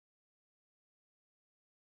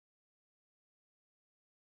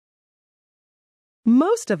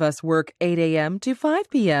Most of us work 8 a.m. to 5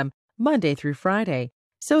 p.m., Monday through Friday.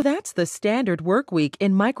 So that's the standard work week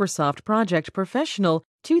in Microsoft Project Professional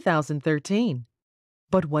 2013.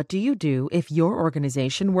 But what do you do if your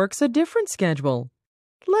organization works a different schedule?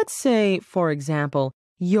 Let's say, for example,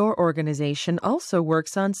 your organization also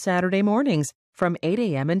works on Saturday mornings from 8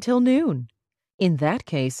 a.m. until noon. In that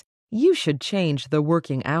case, you should change the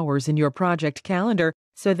working hours in your project calendar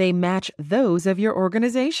so they match those of your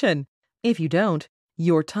organization. If you don't,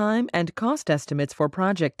 your time and cost estimates for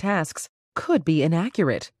project tasks could be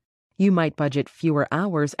inaccurate. You might budget fewer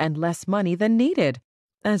hours and less money than needed.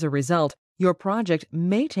 As a result, your project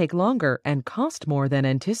may take longer and cost more than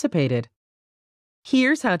anticipated.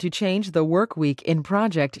 Here's how to change the work week in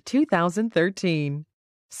Project 2013.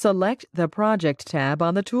 Select the Project tab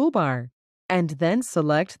on the toolbar, and then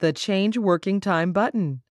select the Change Working Time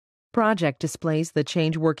button. Project displays the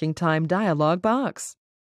Change Working Time dialog box.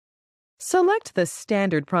 Select the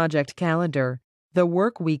Standard Project Calendar, the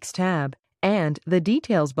Work Weeks tab, and the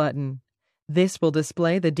Details button. This will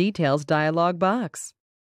display the Details dialog box.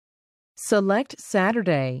 Select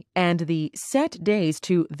Saturday and the Set Days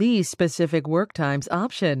to These Specific Work Times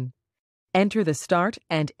option. Enter the start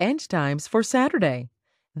and end times for Saturday.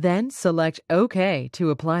 Then select OK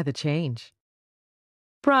to apply the change.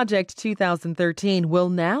 Project 2013 will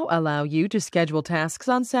now allow you to schedule tasks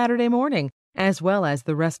on Saturday morning as well as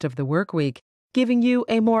the rest of the work week, giving you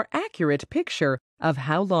a more accurate picture of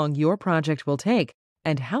how long your project will take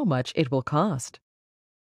and how much it will cost.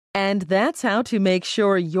 And that's how to make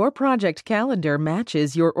sure your project calendar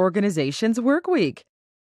matches your organization's work week.